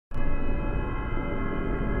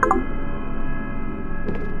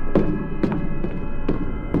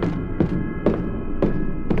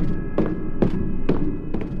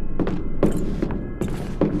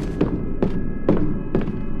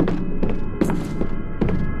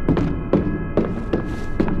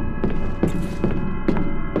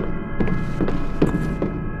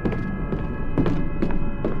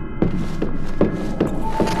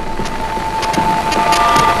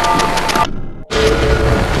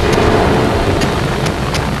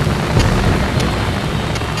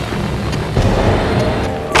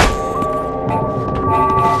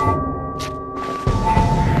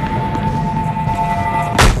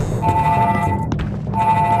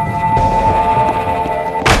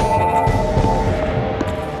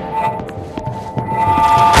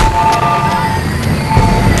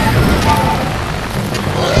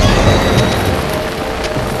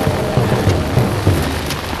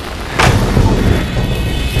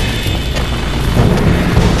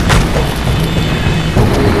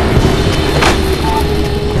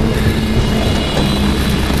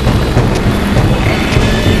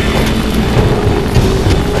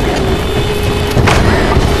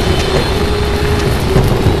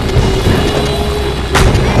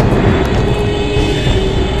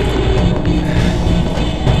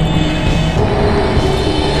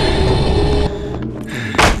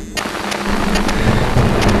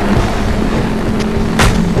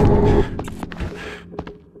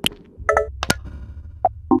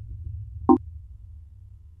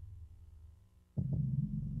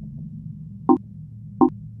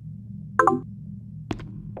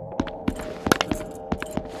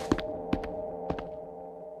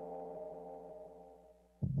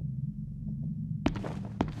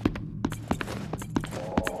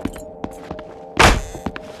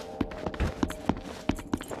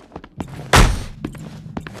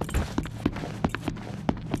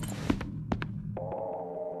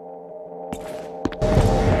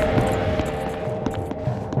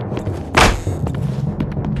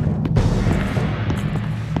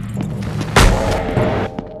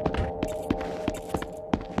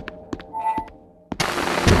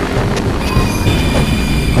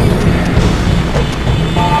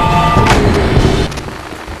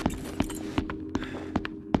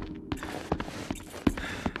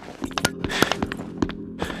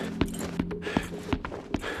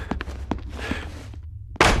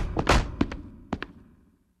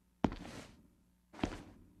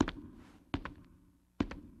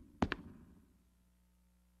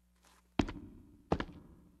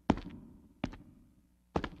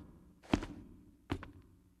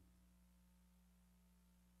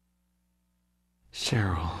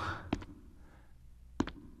Cheryl,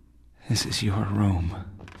 this is your room.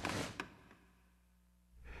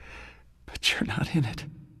 But you're not in it.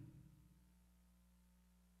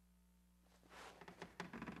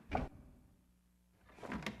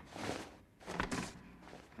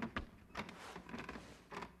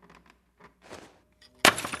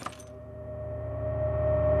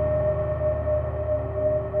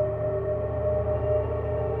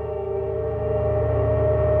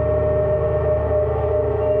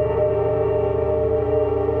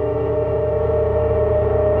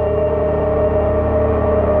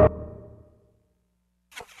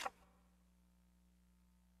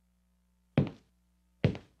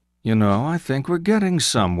 You know, I think we're getting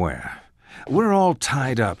somewhere. We're all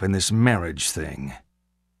tied up in this marriage thing.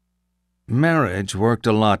 Marriage worked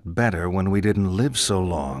a lot better when we didn't live so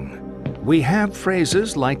long. We have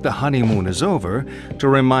phrases like the honeymoon is over to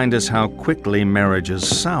remind us how quickly marriages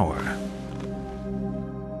sour.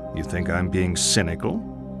 You think I'm being cynical?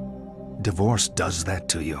 Divorce does that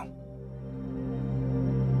to you.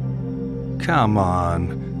 Come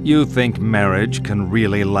on, you think marriage can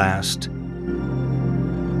really last?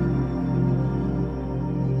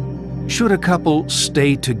 Should a couple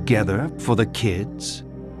stay together for the kids?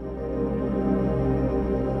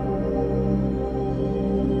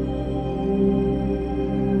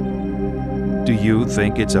 Do you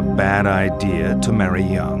think it's a bad idea to marry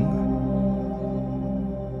young?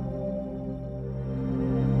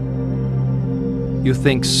 You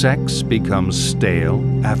think sex becomes stale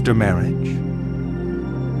after marriage?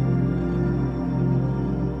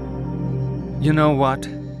 You know what?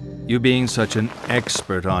 You being such an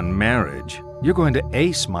expert on marriage, you're going to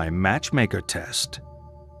ace my matchmaker test.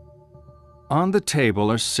 On the table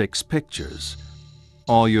are 6 pictures.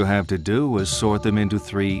 All you have to do is sort them into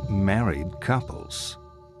 3 married couples.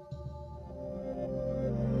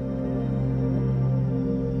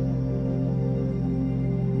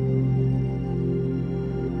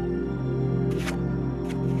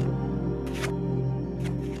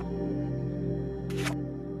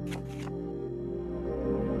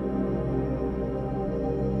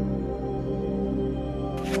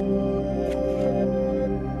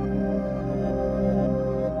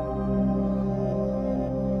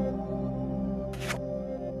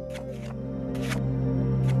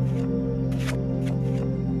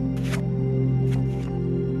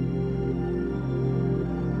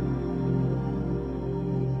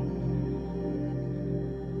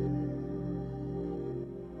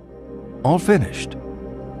 All finished.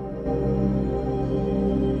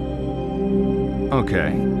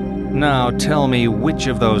 Okay. Now tell me which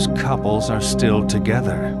of those couples are still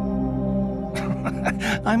together.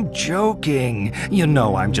 I'm joking. You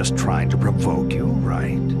know I'm just trying to provoke you,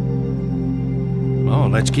 right? Oh,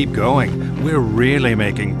 let's keep going. We're really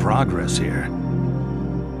making progress here.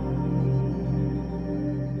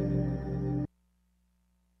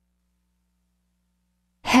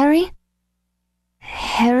 Harry?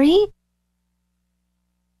 Harry?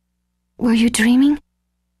 Were you dreaming?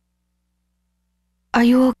 Are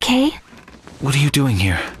you okay? What are you doing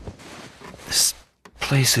here? This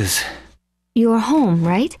place is... You're home,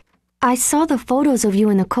 right? I saw the photos of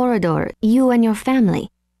you in the corridor, you and your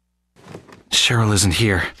family. Cheryl isn't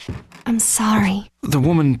here. I'm sorry. The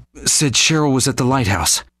woman said Cheryl was at the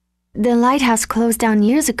lighthouse. The lighthouse closed down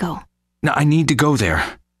years ago. Now, I need to go there.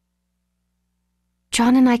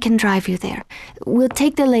 John and I can drive you there. We'll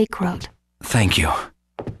take the lake road. Thank you.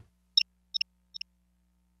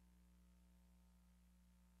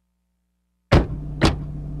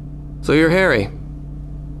 So you're Harry.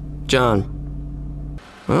 John.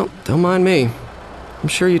 Well, don't mind me. I'm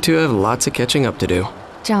sure you two have lots of catching up to do.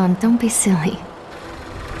 John, don't be silly.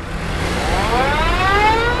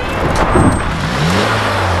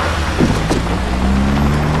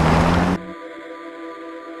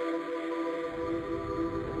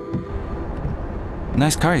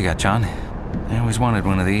 Nice car you got, John. I always wanted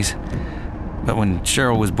one of these. But when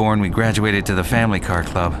Cheryl was born, we graduated to the family car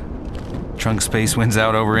club. Trunk space wins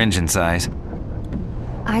out over engine size.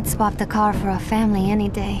 I'd swap the car for a family any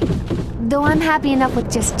day. Though I'm happy enough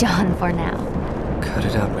with just John for now. Cut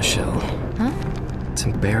it out, Michelle. Huh? It's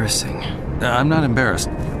embarrassing. I'm not embarrassed.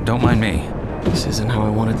 Don't mind me. This isn't how I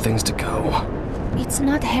wanted things to go. It's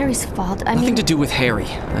not Harry's fault. Nothing to do with Harry.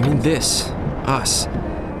 I mean this. Us.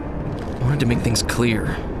 I wanted to make things clear.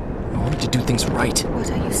 I wanted to do things right. What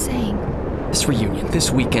are you saying? This reunion, this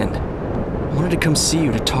weekend. I wanted to come see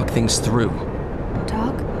you to talk things through.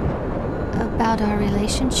 Talk? About our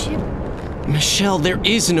relationship? Michelle, there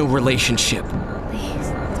is no relationship. Please,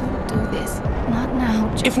 don't do this. Not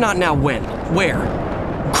now. If not now, when? Where?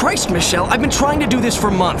 Christ, Michelle, I've been trying to do this for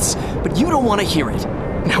months, but you don't want to hear it.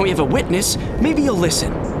 Now we have a witness, maybe you'll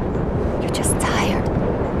listen. You're just tired.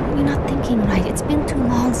 You're not thinking right. It's been too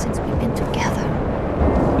long since we've been together.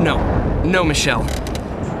 No, Michelle.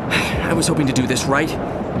 I was hoping to do this right,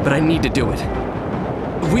 but I need to do it.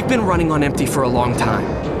 We've been running on empty for a long time,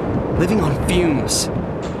 living on fumes.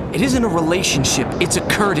 It isn't a relationship, it's a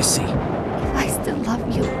courtesy. If I still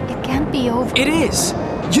love you, it can't be over. It is!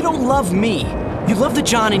 You don't love me. You love the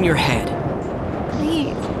John in your head.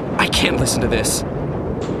 Please. I can't listen to this.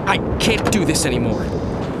 I can't do this anymore.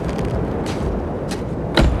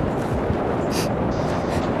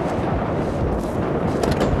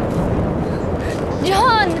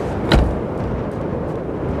 John!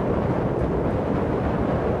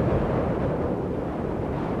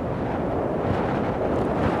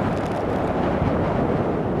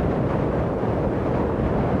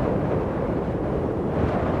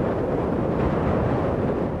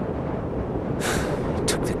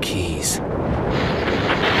 Took the keys.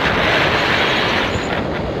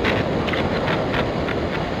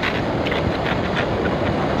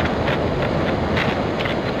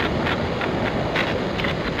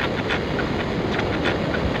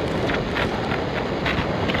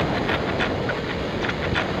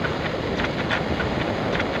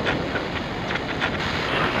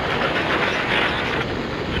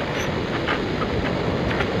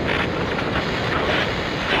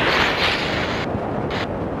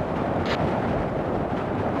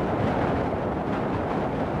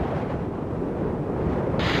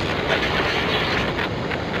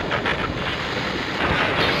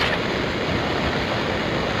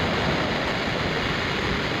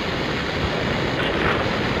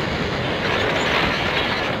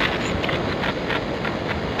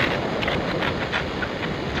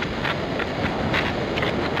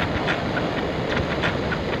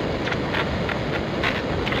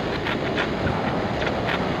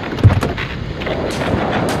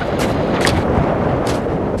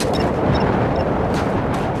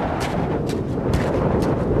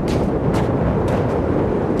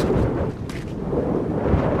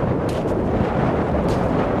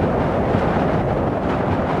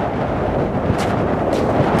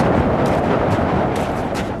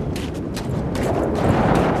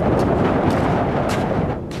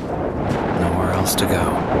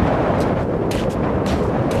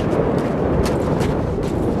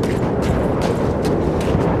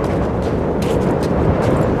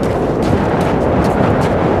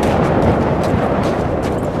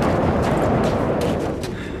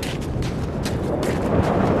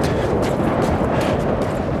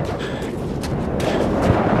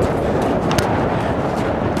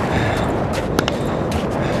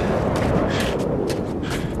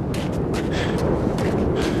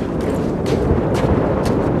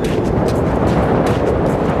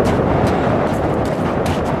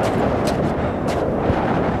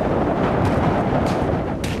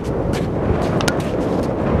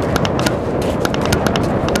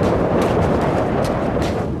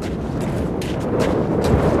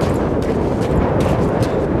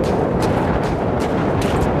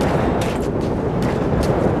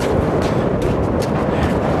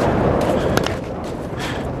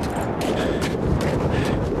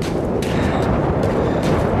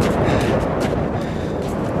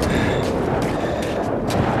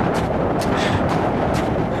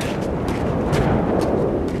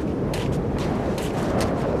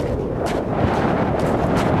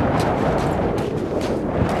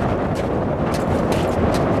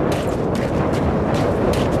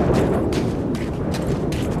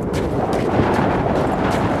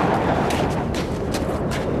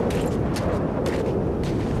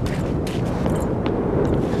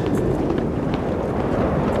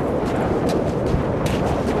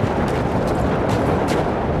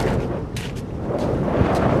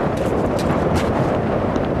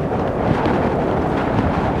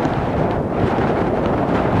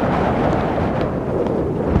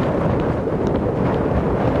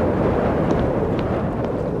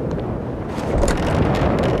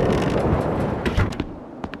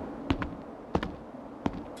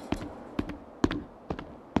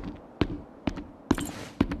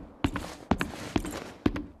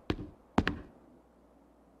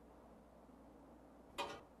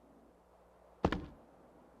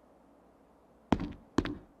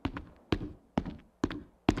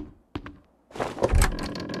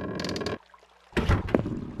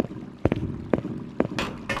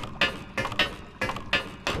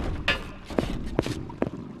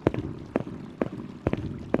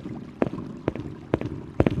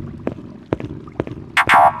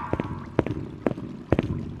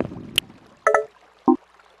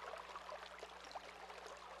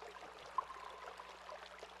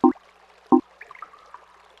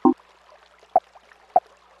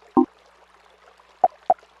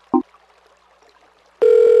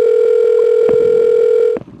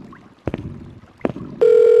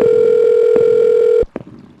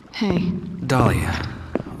 Hey, Dolly,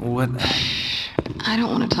 what I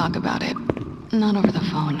don't want to talk about it. Not over the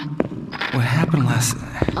phone. what happened last...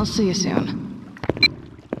 I'll see you soon.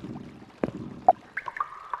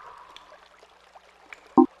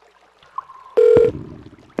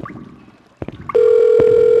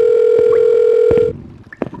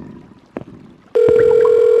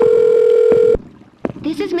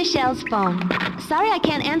 This is Michelle's phone. Sorry I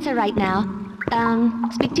can't answer right now.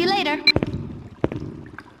 Speak to you later.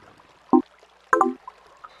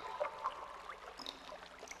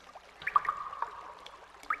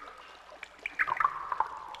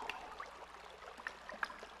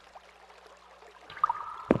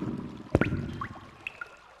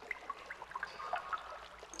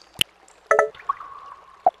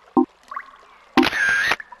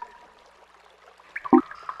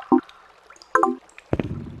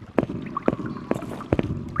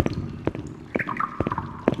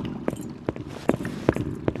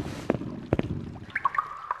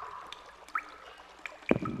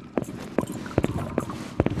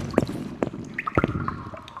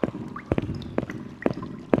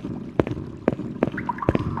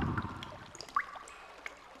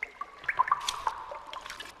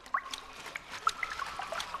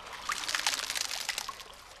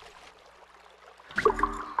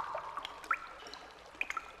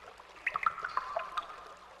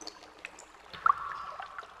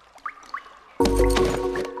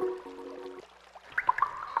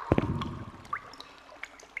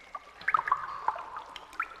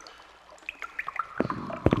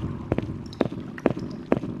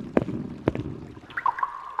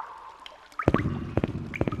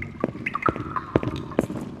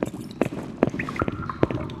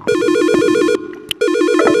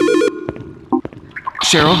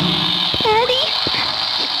 Cheryl? Daddy,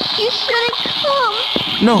 you shouldn't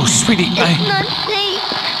come. No, sweetie, It's not safe.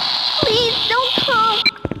 Please don't come.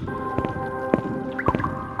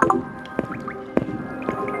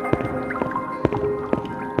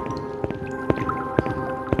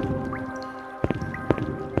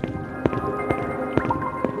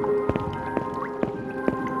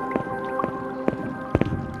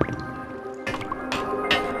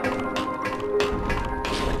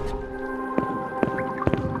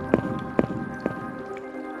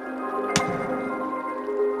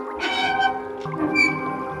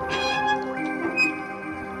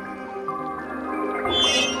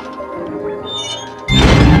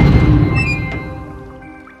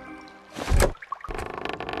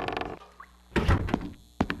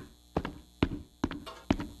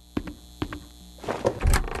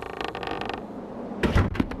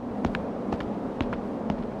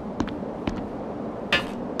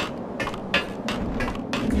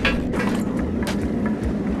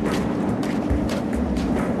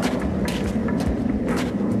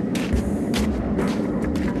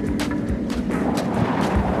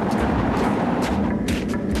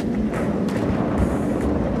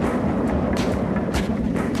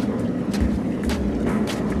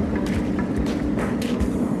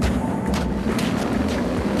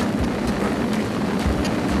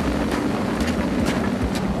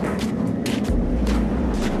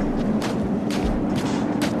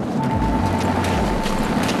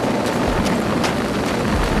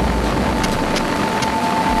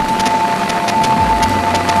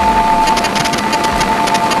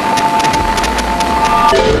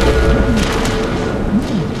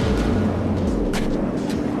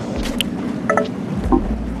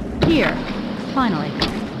 Here, finally.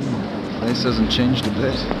 Place hasn't changed a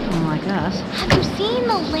bit. Unlike us. Have you seen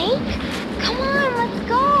the lake? Come on, let's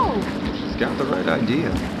go. She's got the right idea.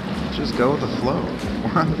 Just go with the flow.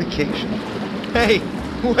 We're on vacation. Hey,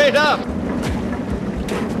 wait up!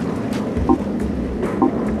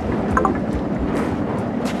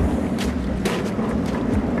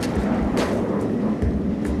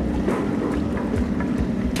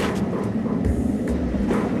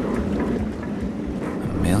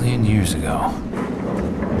 A million years ago.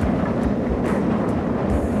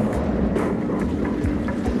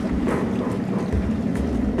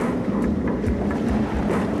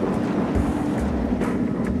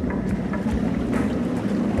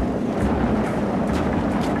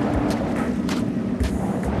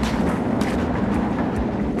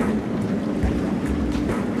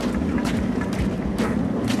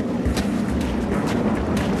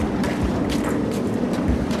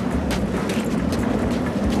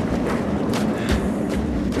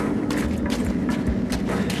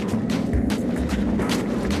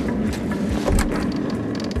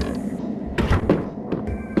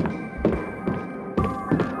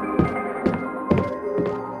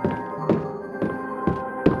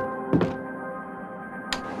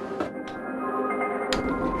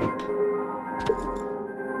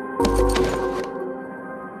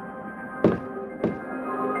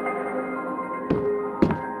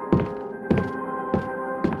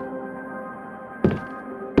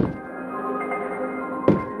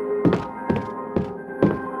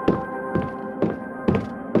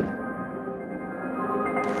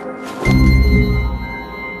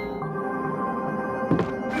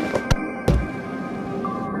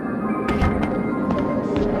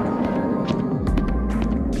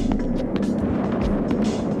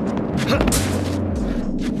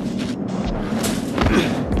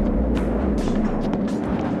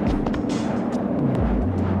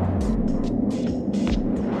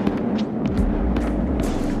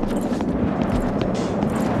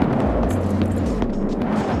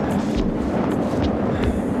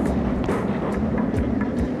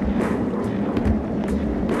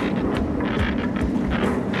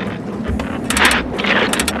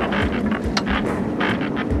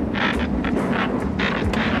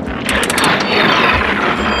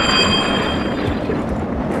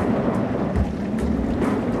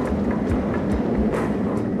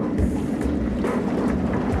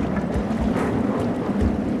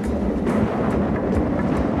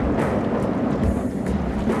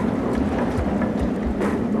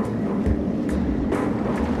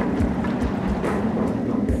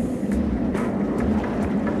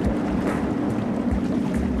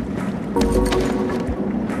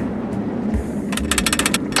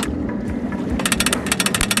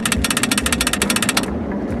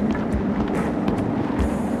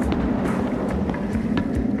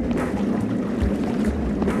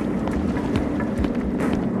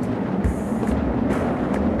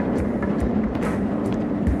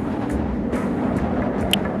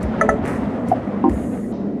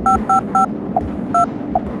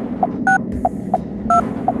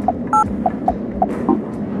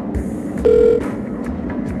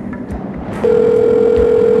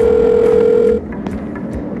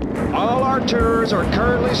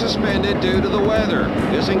 temporarily suspended due to the weather.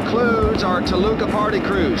 This includes our Toluca party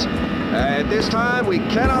cruise. At this time, we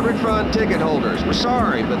cannot refund ticket holders. We're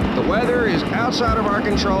sorry, but the weather is outside of our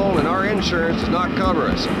control and our insurance does not cover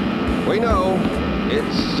us. We know it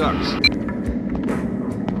sucks.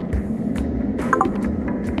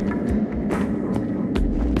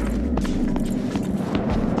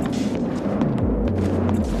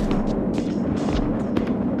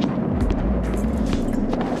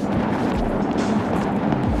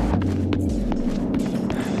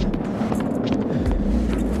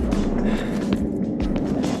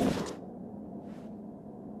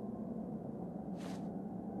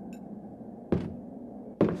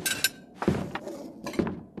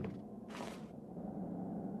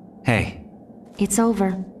 Hey. It's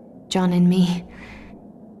over, John and me.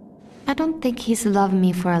 I don't think he's loved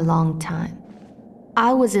me for a long time.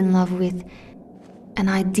 I was in love with an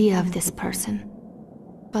idea of this person.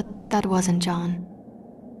 But that wasn't John.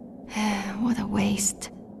 What a waste.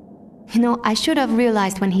 You know, I should have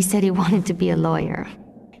realized when he said he wanted to be a lawyer.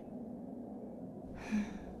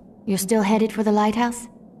 You're still headed for the lighthouse?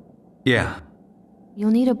 Yeah.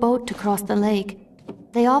 You'll need a boat to cross the lake.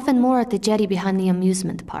 They often moor at the jetty behind the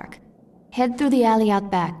amusement park. Head through the alley out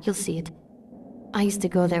back, you'll see it. I used to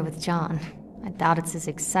go there with John. I doubt it's as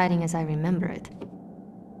exciting as I remember it.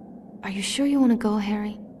 Are you sure you want to go,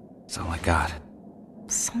 Harry? That's all I got.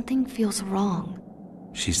 Something feels wrong.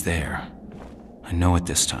 She's there. I know it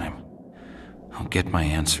this time. I'll get my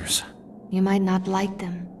answers. You might not like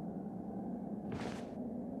them.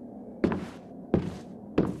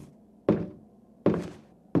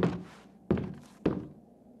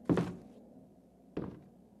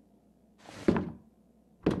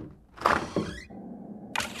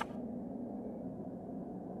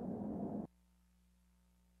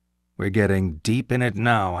 We're getting deep in it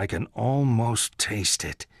now. I can almost taste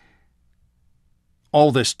it.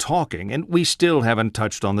 All this talking, and we still haven't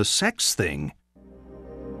touched on the sex thing.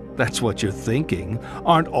 That's what you're thinking.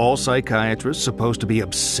 Aren't all psychiatrists supposed to be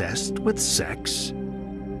obsessed with sex?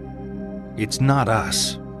 It's not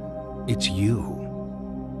us. It's you.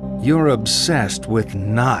 You're obsessed with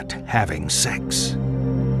not having sex.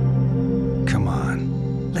 Come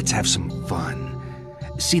on, let's have some fun.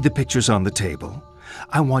 See the pictures on the table?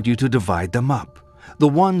 I want you to divide them up. The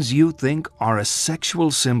ones you think are a sexual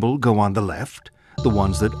symbol go on the left, the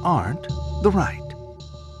ones that aren't, the right.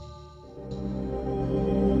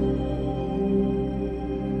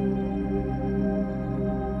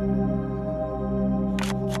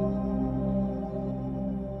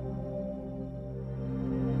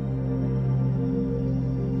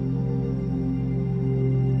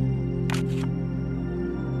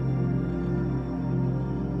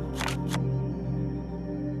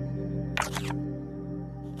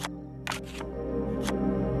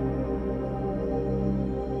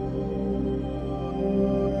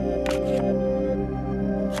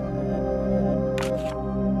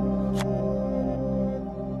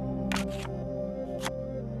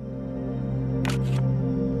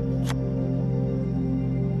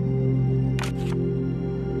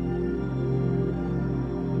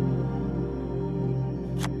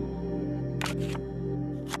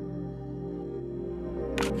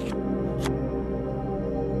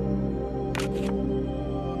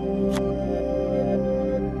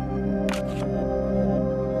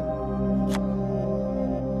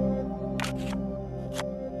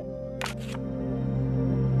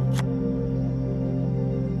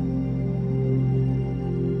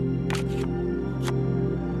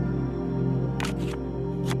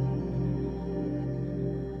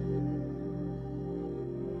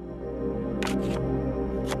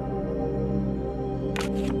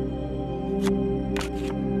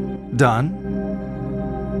 Done?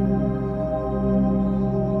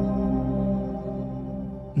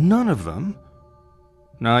 None of them?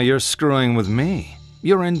 Now you're screwing with me.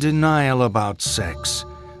 You're in denial about sex.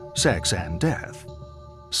 Sex and death.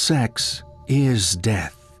 Sex is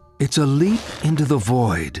death. It's a leap into the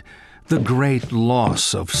void, the great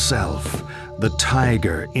loss of self, the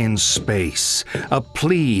tiger in space, a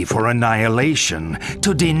plea for annihilation.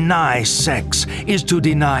 To deny sex is to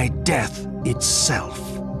deny death itself.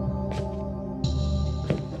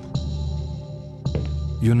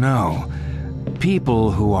 You know,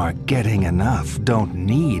 people who are getting enough don't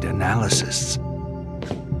need analysis.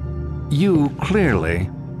 You clearly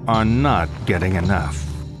are not getting enough.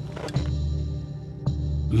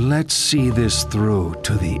 Let's see this through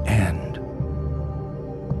to the end.